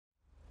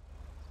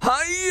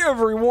Hi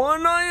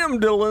everyone, I am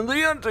Dylan,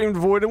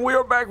 TheUntamedVoid, and we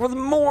are back with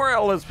more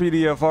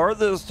LSPDFR.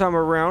 This time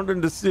around in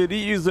the city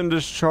using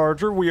this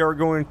charger. We are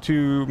going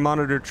to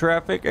monitor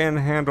traffic and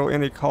handle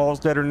any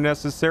calls that are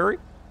necessary.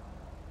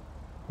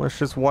 Let's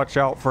just watch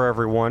out for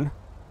everyone.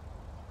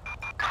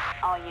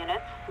 All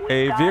units.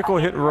 A vehicle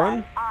hit and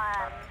run.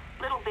 On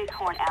Little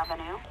Bighorn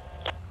Avenue.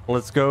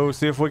 Let's go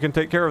see if we can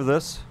take care of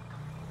this.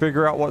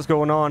 Figure out what's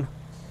going on.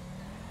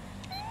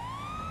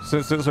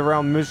 Since it's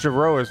around Mission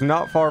Row, it's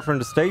not far from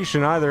the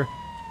station either.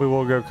 We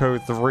will go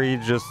code 3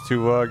 just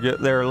to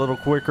get there a little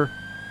quicker.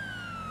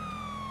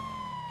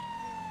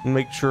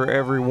 Make sure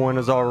everyone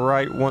is all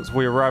right once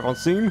we arrive on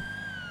scene.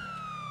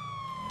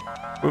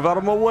 Move out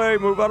of my way,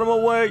 move out of my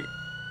way.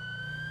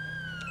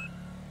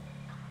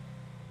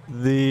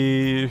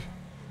 The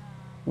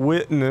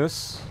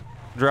witness,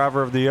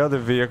 driver of the other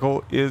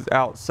vehicle, is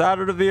outside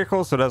of the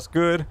vehicle, so that's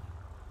good.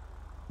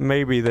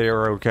 Maybe they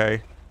are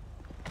okay.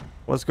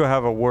 Let's go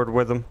have a word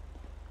with them.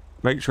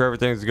 Make sure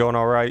everything's going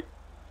all right.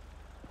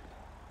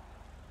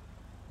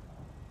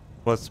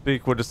 Let's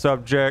speak with the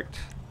subject.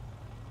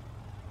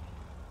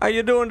 How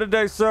you doing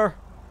today, sir?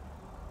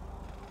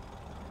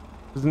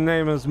 His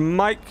name is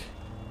Mike.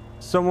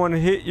 Someone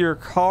hit your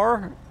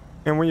car,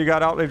 and when you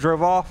got out, they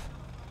drove off.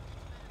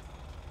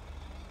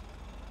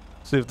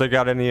 See if they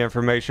got any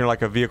information,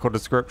 like a vehicle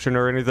description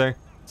or anything.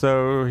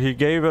 So he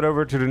gave it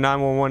over to the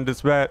 911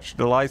 dispatch,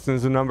 the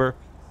license number,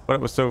 but it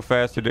was so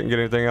fast he didn't get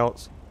anything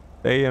else.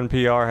 The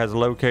ANPR has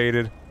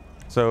located,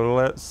 so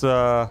let's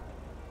go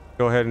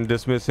ahead and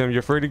dismiss him.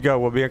 You're free to go.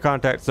 We'll be in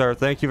contact, sir.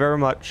 Thank you very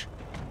much.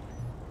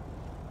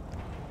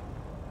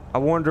 I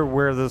wonder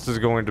where this is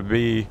going to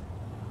be.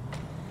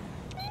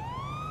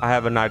 I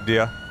have an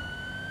idea.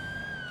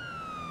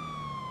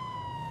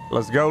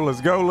 Let's go,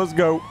 let's go, let's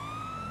go.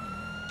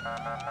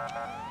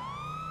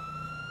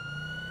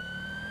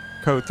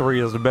 Code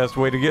 3 is the best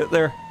way to get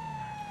there.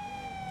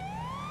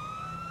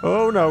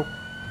 Oh no.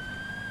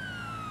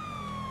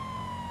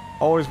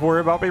 Always worry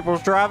about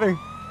people's driving,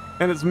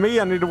 and it's me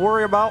I need to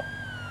worry about.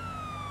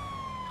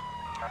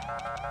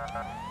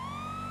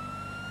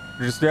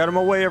 Just stay out of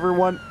my way,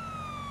 everyone.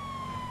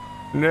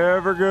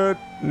 Never good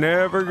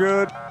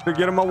to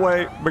get in my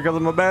way because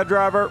I'm a bad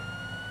driver.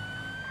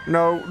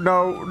 No,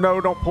 no, no,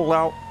 don't pull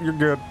out. You're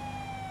good.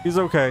 He's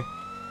okay.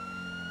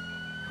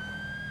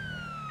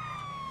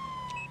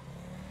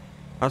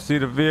 I see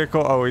the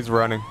vehicle. Oh, he's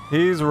running.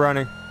 He's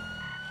running.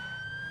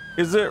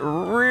 Is it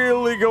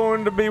really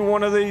going to be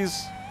one of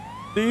these?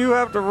 Do you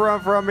have to run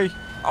from me?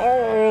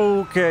 Oh,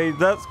 okay,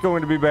 that's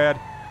going to be bad.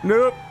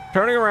 Nope,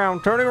 turning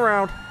around, turning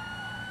around.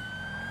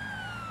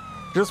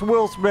 Just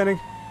wheel spinning.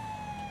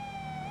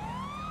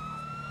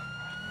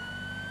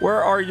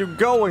 Where are you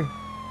going?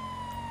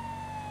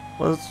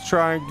 Let's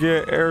try and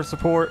get air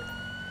support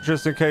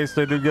just in case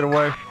they do get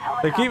away.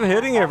 They keep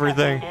hitting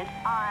everything.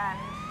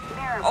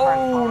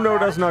 Oh, no,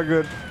 that's not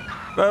good.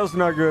 That's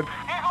not good.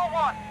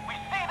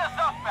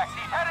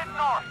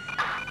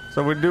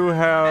 So we do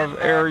have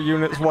air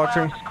units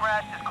watching.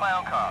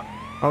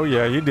 Oh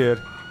yeah, you did.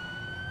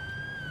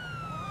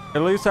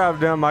 At least I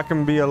have them. I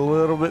can be a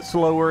little bit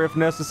slower if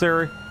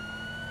necessary.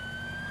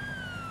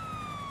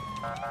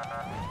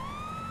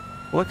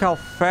 Look how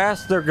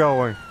fast they're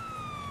going.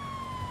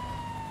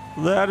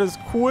 That is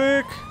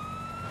quick.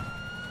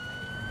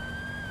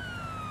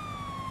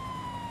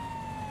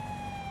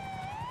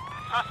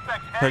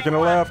 Taking a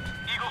left.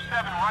 Eagle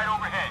 7 right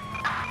overhead.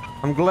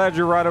 I'm glad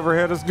you're right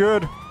overhead. It's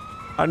good.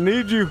 I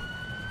need you.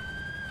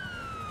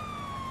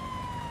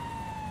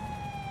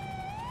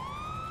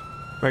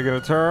 Making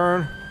a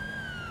turn.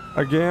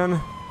 Again.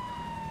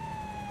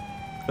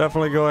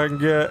 Definitely go ahead and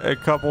get a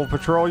couple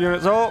patrol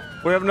units. Oh,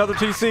 we have another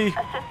TC.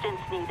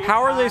 Assistance needed.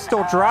 How are they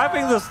still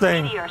driving this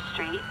thing? Meteor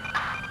Street.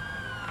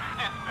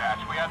 Dispatch,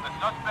 we have the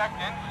suspect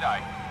in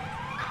sight.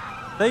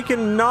 They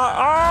cannot.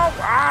 Oh,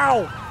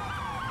 ow.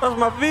 That's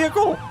my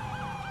vehicle.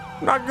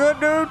 Not good,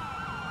 dude.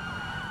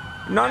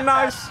 Not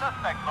nice.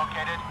 Suspect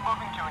located.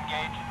 Moving to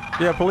engage.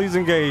 Yeah, please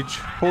engage.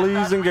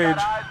 Please engage.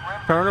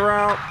 Turn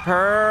around.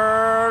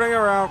 Turning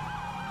around.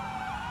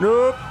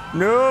 Nope.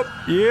 Nope.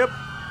 Yep.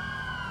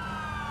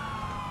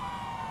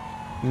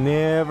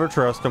 Never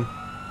trust them.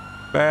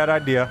 Bad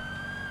idea.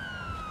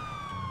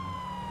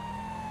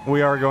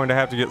 We are going to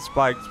have to get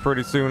spikes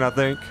pretty soon, I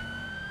think.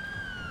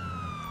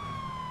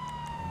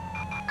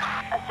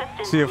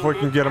 See if we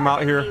can get them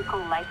out here. Vehicle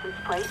license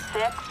plate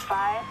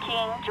 65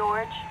 King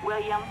George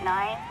William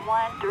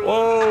 913.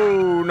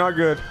 Whoa, not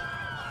good.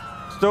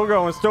 Still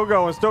going, still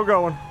going, still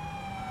going.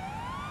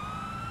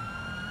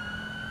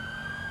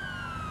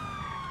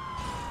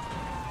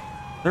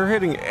 They're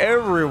hitting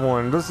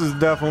everyone. This is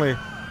definitely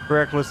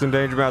reckless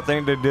endangerment. I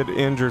think they did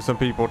injure some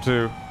people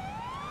too.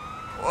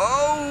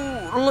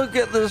 Whoa, look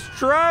at this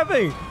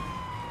driving.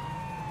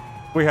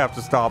 We have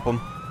to stop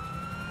them.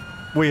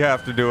 We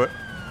have to do it.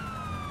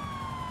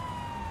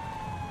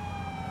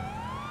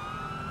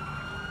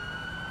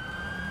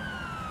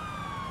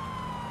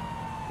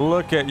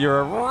 Look at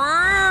your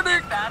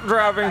erratic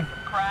driving.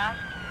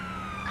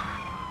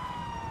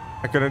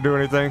 I couldn't do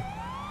anything.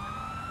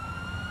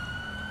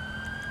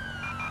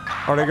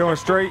 Are they going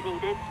straight?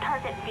 Needed.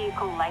 Target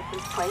vehicle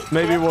license plate.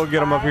 Maybe we'll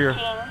get them up here.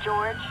 King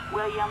George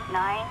William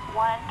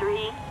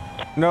 913.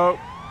 Nope.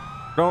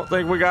 Don't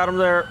think we got them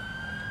there.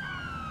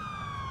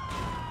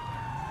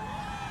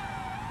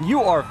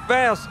 You are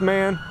fast,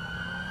 man.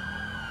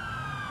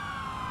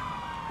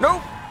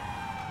 Nope.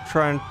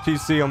 Try and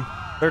TC them.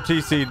 They're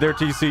TC'd. They're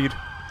TC'd.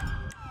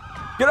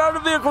 Get out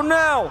of the vehicle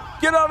now.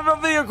 Get out of the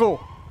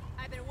vehicle.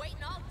 I've been waiting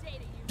all day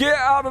to use. Get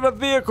out of the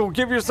vehicle.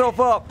 Give yourself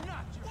up.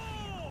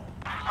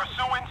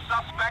 Pursuing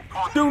suspect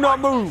on Do not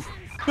move.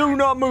 Do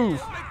not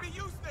move.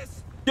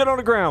 Get on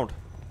the ground.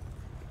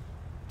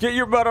 Get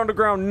your butt on the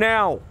ground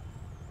now.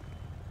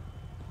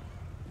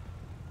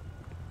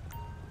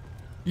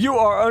 You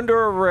are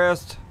under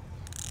arrest.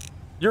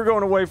 You're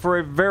going away for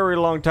a very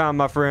long time,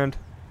 my friend.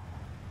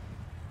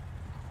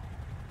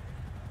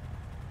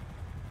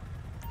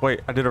 Wait,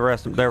 I did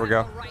arrest him. There we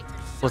go.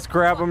 Let's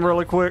grab him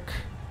really quick.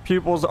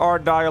 Pupils are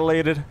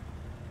dilated.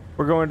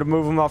 We're going to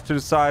move him off to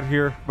the side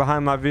here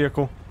behind my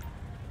vehicle.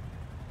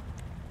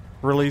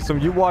 Release him.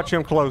 You watch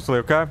him closely,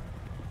 okay?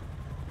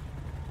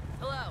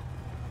 Hello.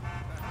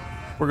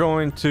 We're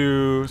going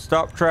to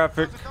stop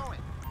traffic.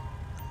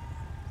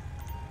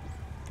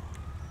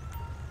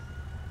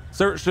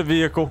 Search the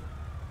vehicle.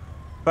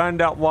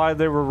 Find out why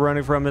they were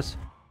running from us.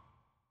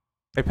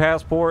 A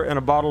passport and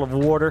a bottle of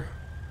water.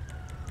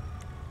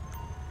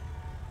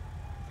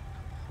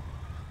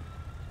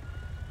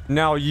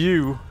 Now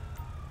you're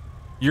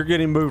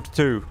getting moved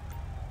too.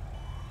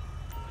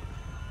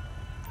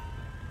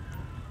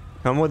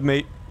 Come with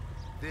me.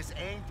 This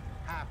ain't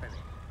happening.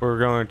 We're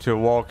going to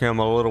walk him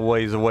a little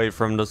ways away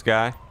from this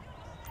guy.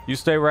 You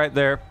stay right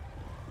there.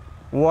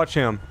 Watch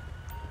him.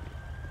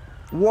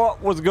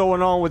 What was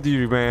going on with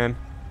you, man?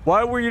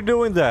 Why were you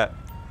doing that?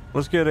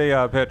 Let's get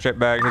a pet check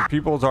back. His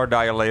pupils are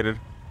dilated.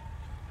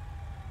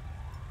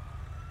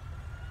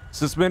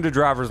 Suspended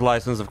driver's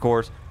license, of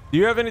course. Do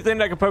you have anything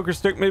that can poke or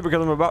stick me?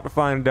 Because I'm about to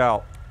find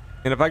out.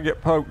 And if I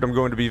get poked, I'm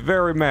going to be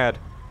very mad.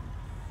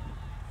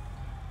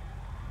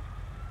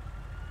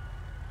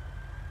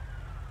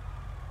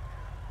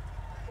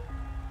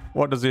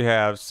 What does he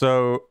have?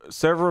 So,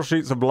 several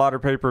sheets of blotter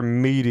paper,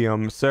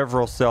 medium,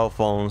 several cell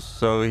phones.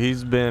 So,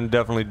 he's been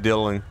definitely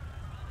dealing.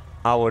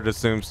 I would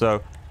assume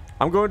so.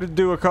 I'm going to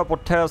do a couple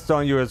tests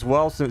on you as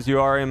well. Since you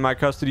are in my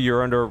custody,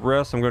 you're under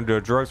arrest. I'm going to do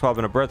a drug swab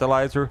and a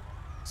breathalyzer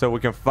so we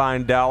can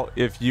find out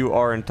if you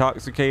are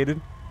intoxicated,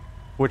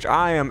 which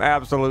I am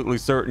absolutely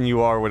certain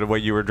you are with the way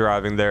you were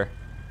driving there.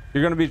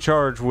 You're going to be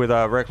charged with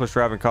reckless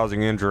driving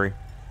causing injury.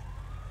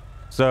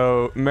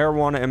 So,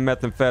 marijuana and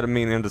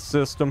methamphetamine in the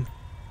system.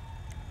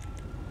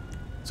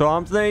 So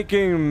I'm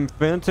thinking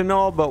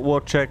fentanyl, but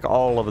we'll check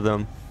all of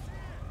them.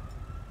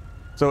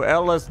 So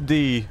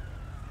LSD.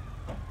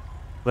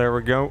 There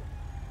we go.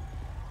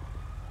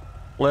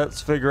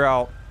 Let's figure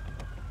out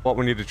what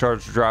we need to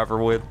charge the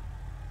driver with.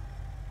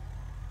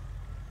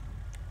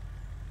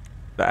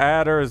 The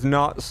adder is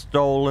not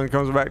stolen.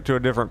 Comes back to a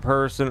different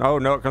person. Oh,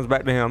 no, it comes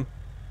back to him.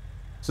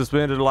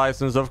 Suspended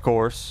license, of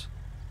course.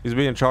 He's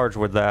being charged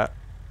with that.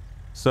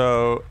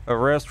 So,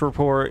 arrest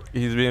report.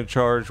 He's being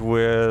charged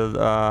with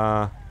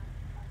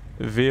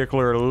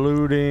vehicular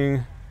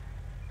looting.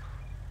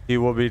 He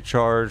will be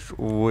charged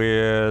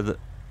with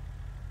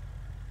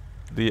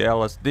the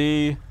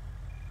LSD.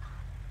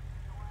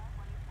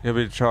 He'll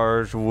be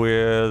charged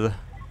with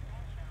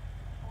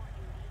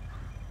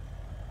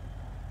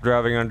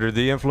driving under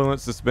the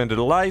influence, suspended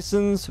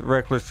license,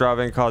 reckless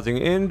driving causing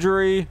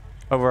injury,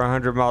 over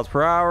 100 miles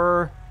per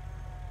hour.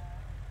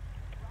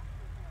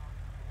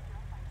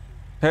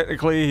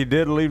 Technically, he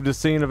did leave the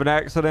scene of an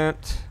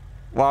accident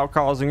while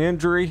causing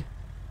injury.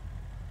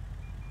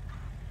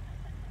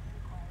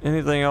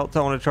 Anything else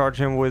I want to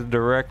charge him with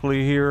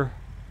directly here?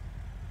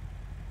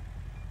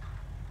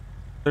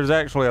 There's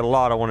actually a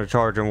lot I want to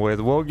charge him with.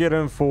 We'll get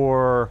him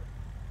for...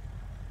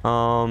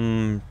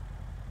 Can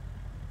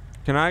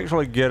I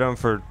actually get him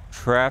for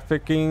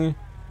trafficking?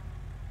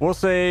 We'll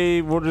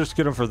say we'll just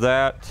get him for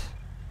that.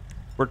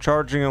 We're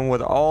charging him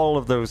with all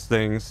of those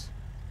things.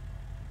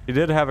 He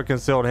did have a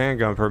concealed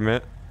handgun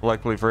permit,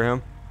 luckily for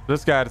him.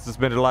 This guy had a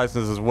suspended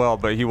license as well,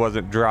 but he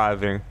wasn't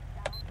driving.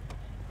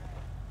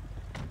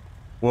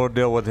 We'll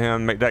deal with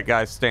him, make that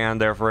guy stand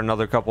there for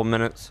another couple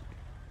minutes.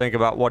 Think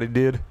about what he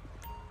did.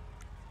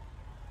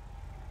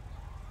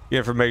 Get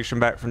information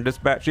back from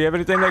dispatch. Do you have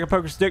anything that can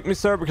poke or stick me,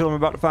 sir? Because I'm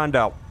about to find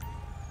out.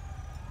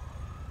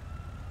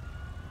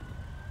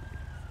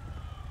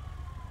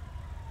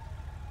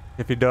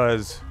 If he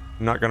does,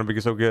 not going to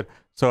be so good.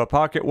 So a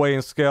pocket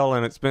weighing scale,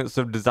 an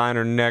expensive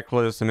designer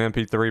necklace, an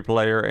MP3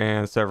 player,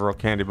 and several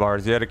candy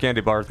bars. Yeah, the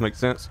candy bars make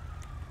sense.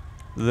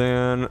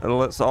 Then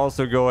let's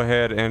also go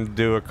ahead and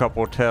do a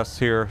couple tests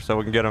here so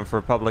we can get him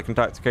for public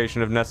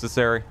intoxication if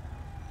necessary.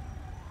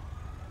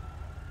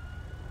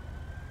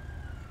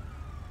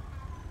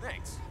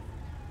 Thanks.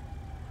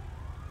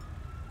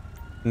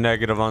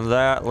 Negative on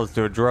that. Let's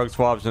do a drug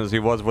swab since he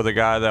was with a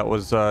guy that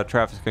was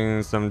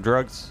trafficking some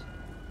drugs.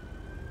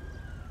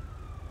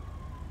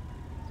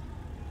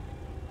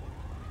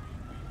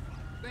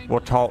 We'll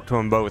talk to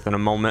them both in a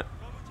moment.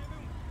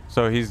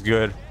 So he's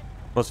good.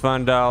 Let's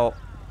find out.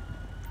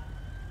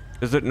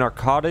 Is it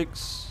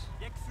narcotics?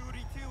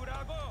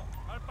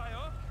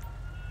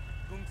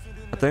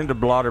 I think the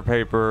blotter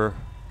paper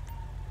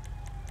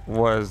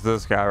was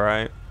this guy,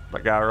 right?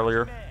 That guy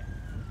earlier.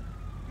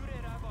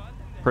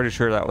 Pretty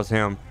sure that was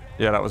him.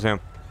 Yeah, that was him.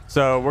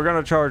 So we're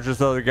gonna charge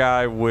this other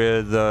guy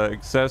with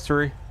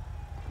accessory.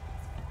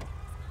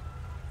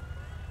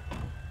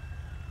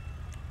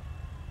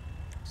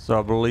 So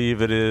I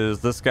believe it is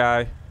this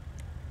guy.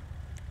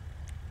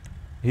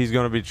 He's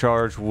gonna be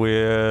charged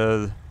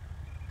with.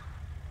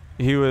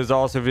 He was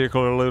also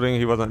vehicle eluding.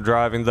 He wasn't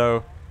driving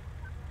though.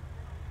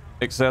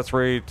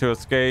 Accessory to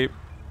escape.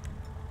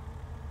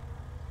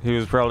 He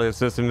was probably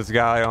assisting this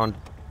guy on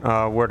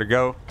where to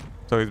go.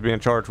 So he's being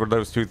charged with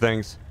those two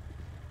things.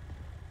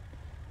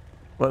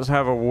 Let's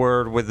have a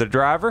word with the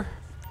driver.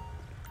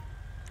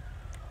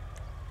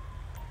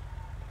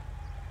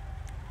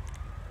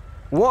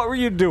 What were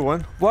you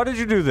doing? Why did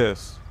you do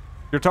this?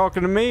 You're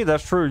talking to me?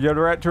 That's true. You have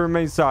the right to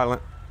remain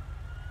silent.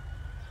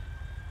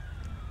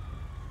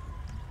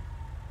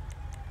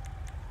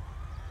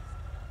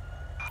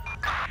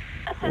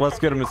 Let's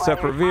get them in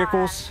separate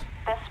vehicles.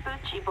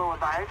 Vespucci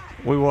Boulevard.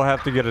 We will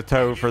have to get a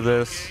tow for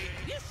this.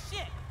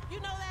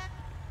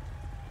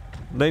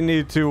 They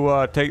need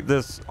to take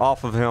this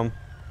off of him.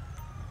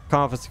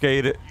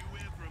 Confiscate it.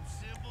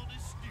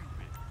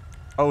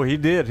 Oh, he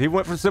did. He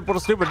went from simple to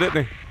stupid,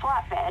 didn't he?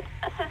 Flatbed.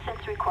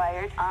 Assistance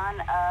required on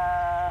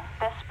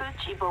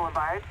Vespucci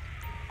Boulevard.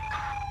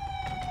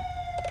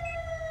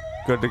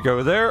 Good to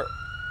go there.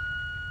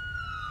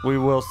 We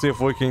will see if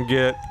we can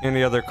get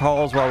any other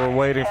calls while we're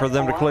waiting for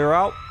them to clear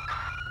out.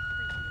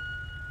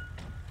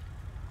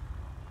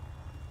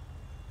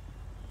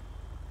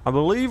 I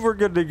believe we're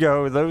good to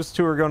go. Those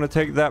two are going to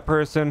take that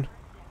person,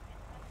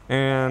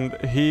 and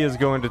he is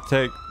going to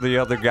take the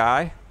other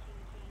guy.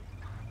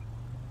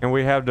 And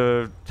we have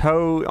the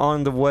tow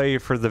on the way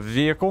for the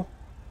vehicle.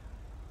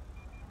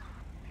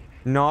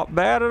 Not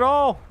bad at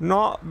all.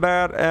 Not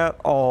bad at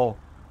all.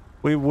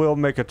 We will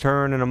make a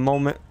turn in a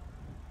moment.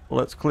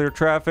 Let's clear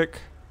traffic.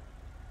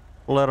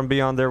 Let them be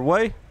on their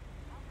way.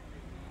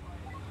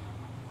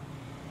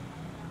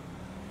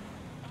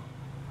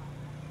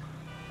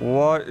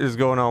 What is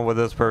going on with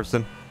this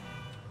person?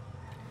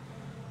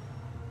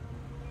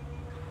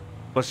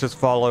 Let's just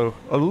follow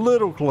a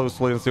little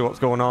closely and see what's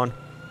going on.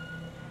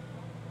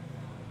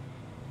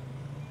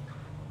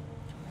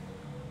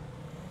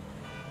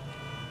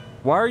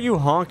 Why are you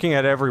honking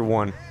at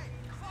everyone?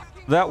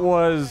 That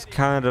was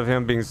kind of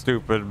him being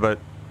stupid, but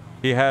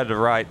he had the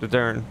right to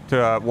turn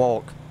to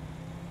walk.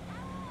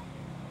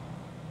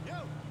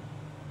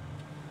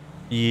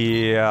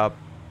 Yeah.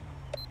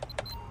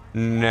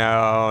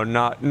 No,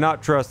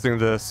 not trusting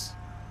this.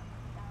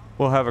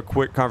 We'll have a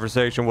quick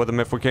conversation with him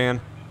if we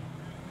can.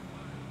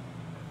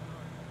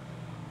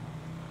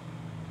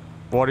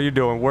 What are you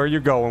doing? Where are you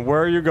going?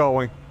 Where are you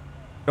going?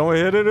 Don't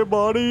hit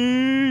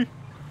anybody.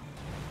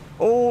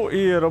 Oh,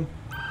 he hit him.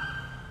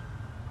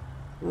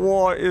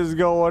 What is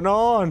going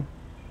on?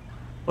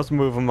 Let's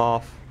move him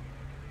off.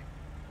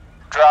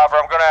 Driver,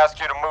 I'm going to ask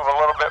you to move a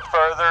little bit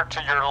further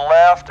to your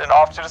left and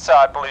off to the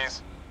side,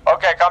 please.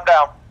 Okay, calm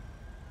down.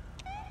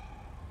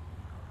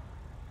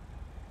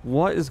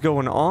 What is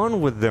going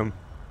on with them?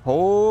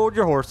 Hold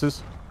your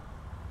horses.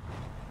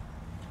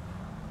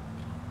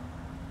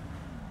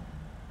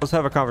 Let's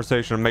have a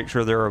conversation and make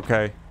sure they're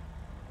okay.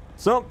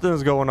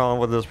 Something's going on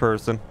with this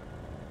person.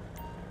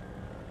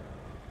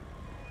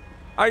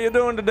 How you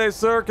doing today,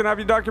 sir? Can I have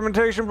your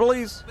documentation,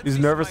 please? He's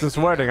nervous and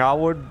sweating. I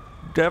would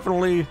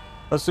definitely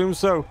assume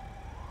so.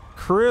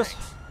 Chris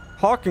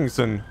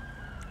Hawkinson.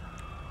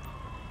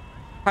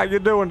 How you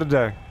doing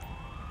today?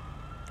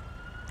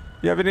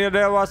 You have any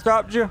idea why I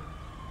stopped you?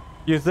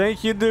 You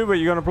think you do, but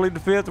you're gonna plead the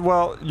fifth?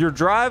 Well, your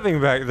driving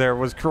back there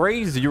was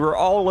crazy. You were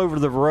all over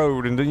the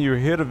road, and then you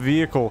hit a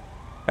vehicle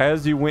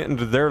as you went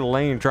into their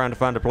lane trying to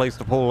find a place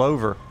to pull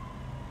over.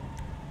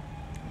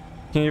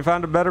 Can you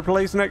find a better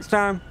place next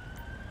time?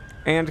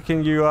 And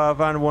can you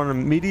find one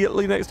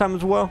immediately next time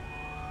as well?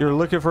 You're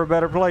looking for a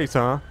better place,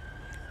 huh?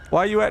 Why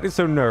are you acting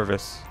so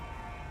nervous?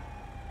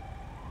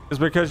 Is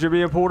it because you're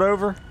being pulled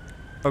over?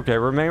 Okay,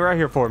 remain right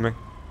here for me.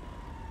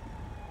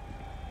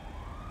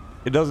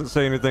 It doesn't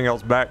say anything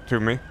else back to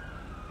me.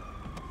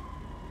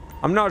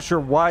 I'm not sure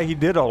why he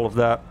did all of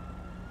that.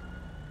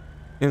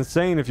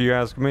 Insane if you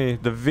ask me.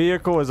 The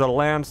vehicle is a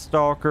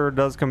Landstalker,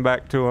 does come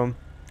back to him.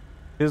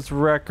 His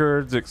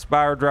records,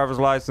 expired driver's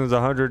license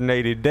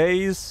 180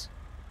 days.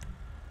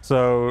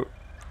 So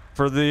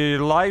for the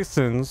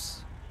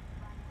license,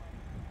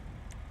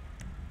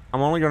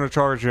 I'm only going to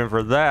charge him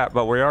for that,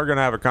 but we are going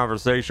to have a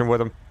conversation with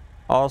him.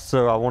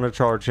 Also, I want to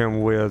charge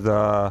him with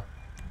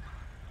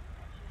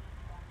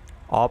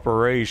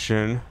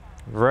operation,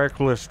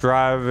 reckless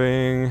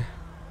driving,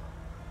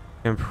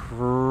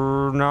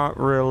 not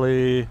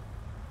really,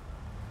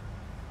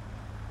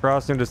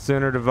 crossing the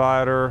center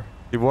divider.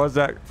 He was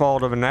at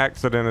fault of an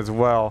accident as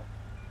well.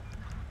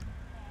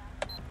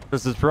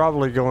 This is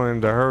probably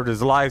going to hurt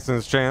his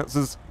license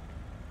chances.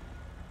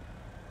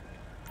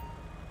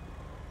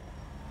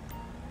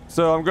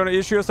 So I'm going to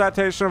issue a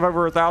citation of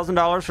over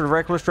 $1,000 for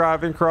reckless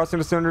driving, crossing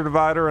the center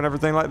divider, and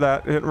everything like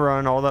that. Hit and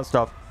run, all that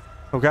stuff.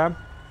 Okay?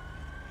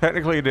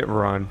 Technically, he didn't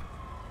run.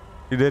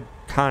 He did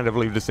kind of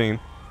leave the scene.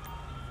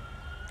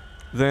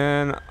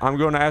 Then I'm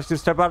going to ask you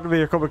to step out of the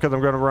vehicle because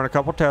I'm going to run a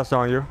couple tests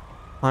on you.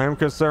 I am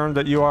concerned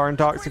that you are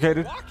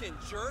intoxicated.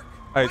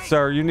 Hey,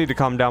 sir, you need to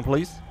calm down,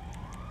 please.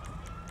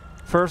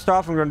 First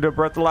off, I'm going to do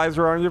a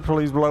breathalyzer on you.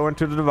 Please blow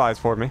into the device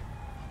for me.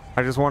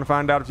 I just want to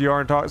find out if you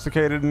are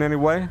intoxicated in any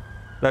way.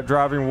 That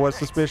driving was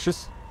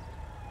suspicious.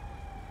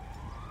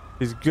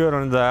 He's good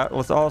on that.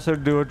 Let's also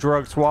do a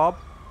drug swab.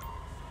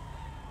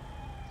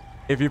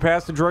 If you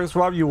pass the drug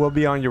swab, you will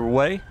be on your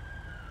way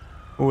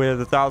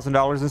with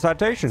 $1,000 in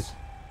citations.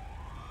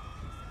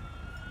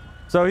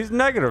 So he's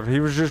negative. He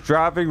was just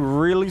driving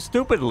really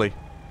stupidly.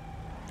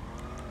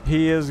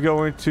 He is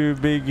going to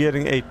be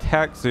getting a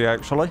taxi,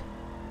 actually.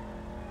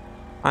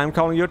 I'm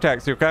calling you a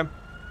taxi, okay?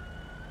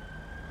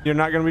 You're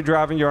not going to be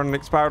driving. You're on an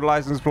expired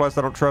license. Plus,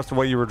 I don't trust the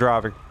way you were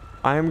driving.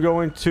 I am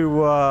going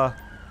to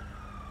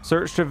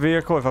search the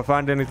vehicle. If I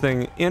find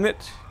anything in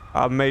it,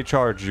 I may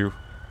charge you.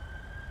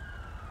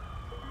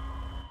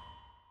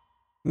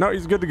 No,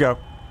 he's good to go.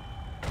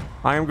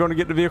 I am going to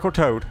get the vehicle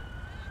towed.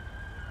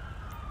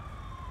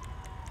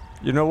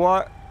 You know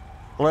what?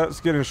 Let's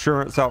get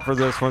insurance out for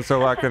this one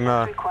so I can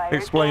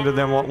explain to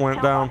them what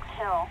went down.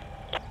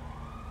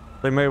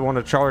 They may want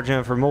to charge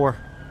him for more.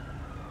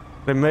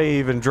 They may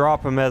even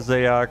drop him as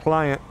a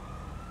client.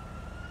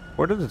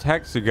 Where did the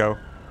taxi go?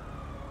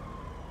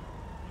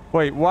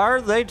 Wait, why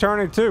are they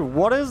turning too?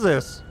 What is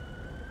this?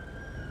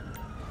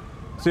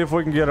 See if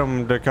we can get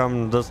them to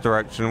come this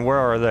direction. Where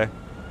are they?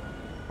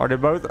 Are they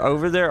both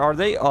over there? Are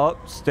they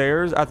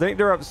upstairs? I think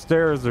they're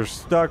upstairs. They're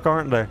stuck,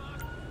 aren't they?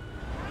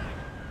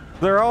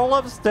 They're all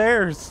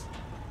upstairs.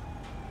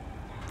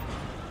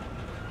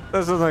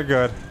 This isn't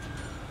good.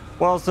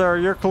 Well, sir,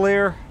 you're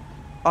clear.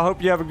 I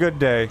hope you have a good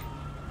day.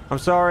 I'm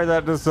sorry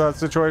that this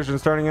situation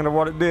is turning into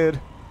what it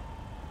did.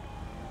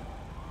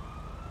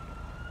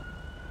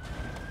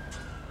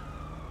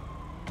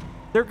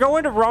 They're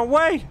going the wrong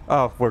way.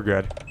 Oh, we're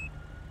good.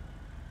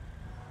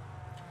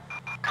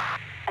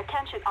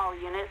 Attention all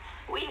units.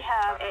 We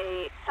have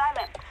a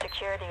silent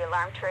security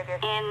alarm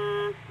triggered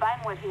in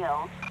Vinewood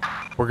Hills.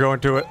 We're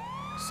going to it.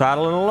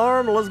 Silent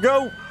alarm. Let's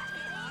go.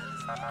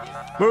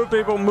 Move,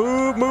 people.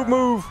 Move, move,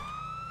 move.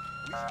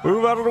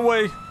 Move out of the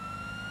way.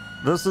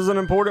 This is an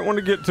important one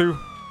to get to.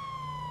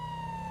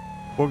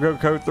 We'll go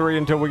code 3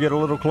 until we get a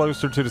little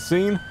closer to the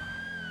scene.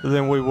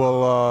 Then we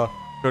will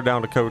go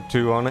down to code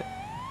 2 on it.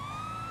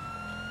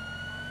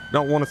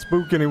 Don't want to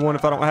spook anyone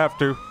if I don't have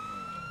to.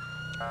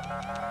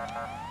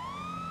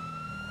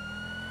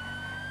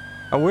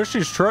 I wish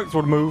these trucks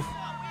would move.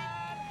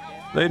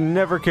 They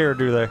never care,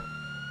 do they?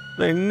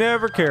 They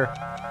never care.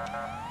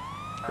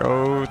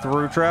 Go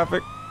through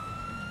traffic.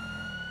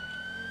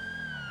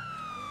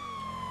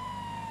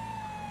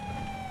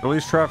 At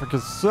least traffic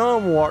is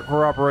somewhat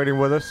cooperating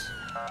with us.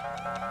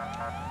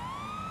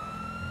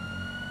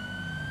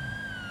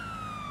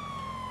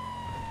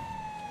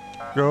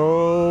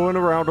 Going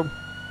around them.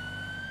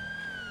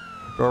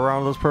 Go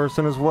around this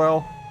person as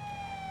well.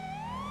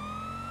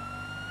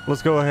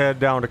 Let's go ahead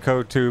down to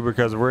code 2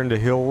 because we're in the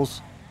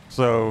hills.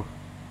 So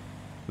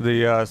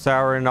the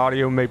siren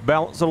audio may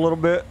bounce a little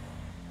bit.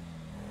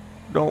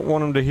 Don't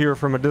want them to hear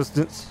from a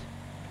distance.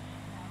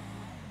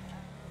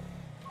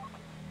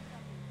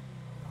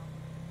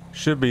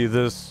 Should be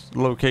this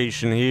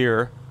location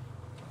here.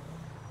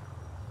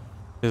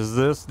 Is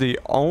this the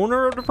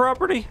owner of the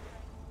property?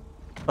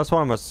 That's what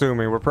I'm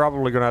assuming. We're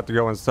probably gonna have to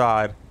go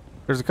inside.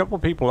 There's a couple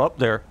people up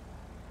there.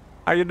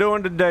 How you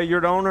doing today? You're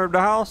the owner of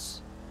the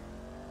house?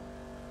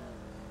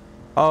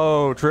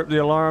 Oh, trip the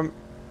alarm.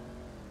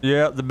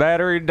 Yeah, the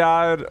battery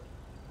died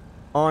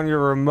on your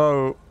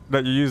remote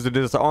that you used to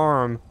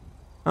disarm.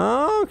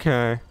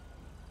 Okay.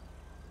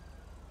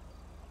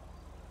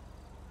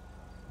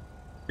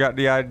 Got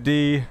the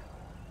ID.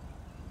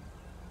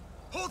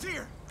 Hold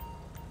here.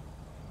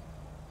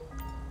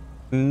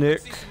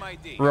 Nick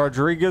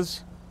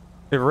Rodriguez.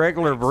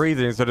 Irregular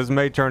breathing, so this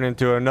may turn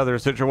into another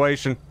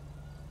situation.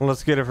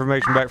 Let's get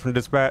information back from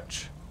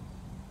dispatch.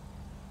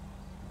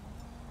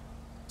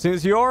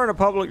 Since you are in a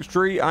public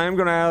street, I am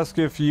going to ask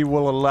if you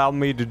will allow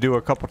me to do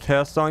a couple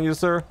tests on you,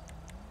 sir.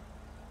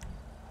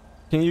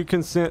 Can you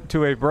consent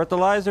to a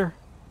breathalyzer?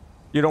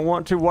 You don't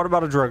want to? What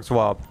about a drug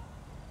swab?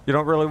 You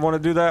don't really want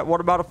to do that?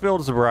 What about a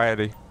field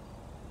sobriety?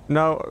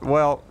 No,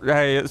 well,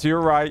 hey, it's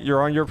your right.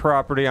 You're on your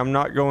property. I'm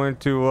not going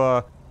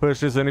to push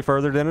this any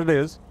further than it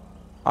is.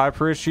 I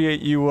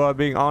appreciate you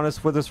being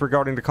honest with us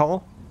regarding the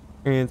call.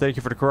 And thank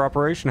you for the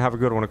cooperation. Have a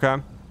good one, okay?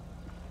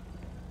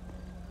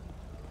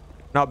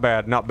 Not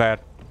bad, not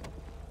bad.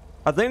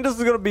 I think this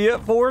is going to be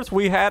it for us.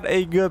 We had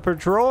a good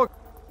patrol.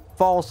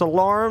 False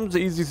alarms,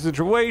 easy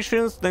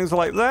situations, things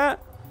like that.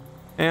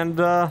 And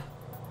that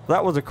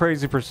was a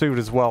crazy pursuit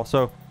as well.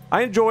 So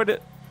I enjoyed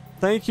it.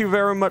 Thank you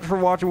very much for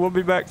watching. We'll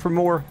be back for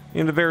more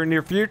in the very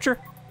near future.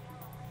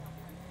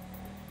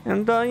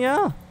 And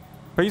yeah,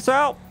 peace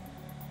out.